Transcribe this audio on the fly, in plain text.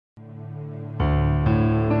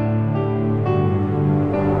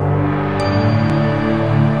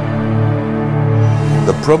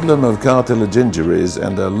problem of cartilage injuries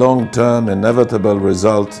and their long-term inevitable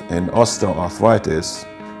result in osteoarthritis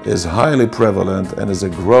is highly prevalent and is a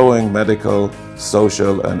growing medical,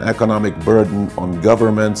 social, and economic burden on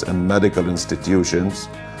governments and medical institutions,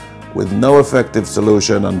 with no effective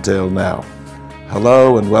solution until now.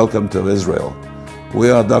 Hello and welcome to Israel.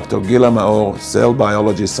 We are Dr. Gila Maor, cell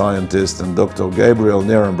biology scientist, and Dr. Gabriel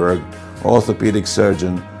Nierenberg, orthopedic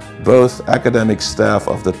surgeon, both academic staff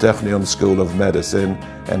of the Technion School of Medicine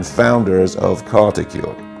and founders of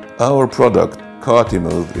Carticure. Our product,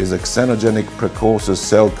 CartiMove, is a xenogenic precuorsor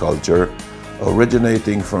cell culture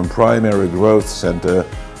originating from primary growth center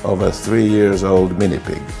of a 3-year-old mini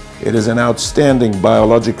pig. It is an outstanding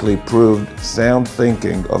biologically proved sound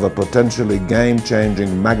thinking of a potentially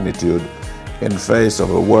game-changing magnitude in face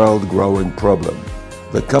of a world-growing problem.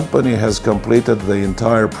 The company has completed the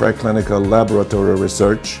entire preclinical laboratory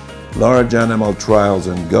research, large animal trials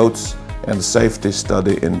in goats, and safety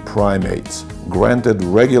study in primates, granted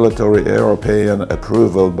regulatory European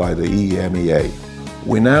approval by the EMEA.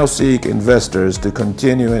 We now seek investors to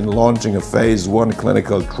continue in launching a phase 1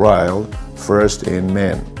 clinical trial, first in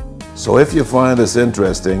men. So if you find this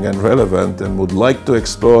interesting and relevant and would like to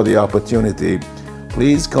explore the opportunity,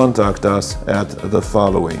 please contact us at the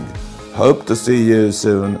following. Hope to see you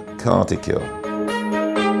soon, Carticure.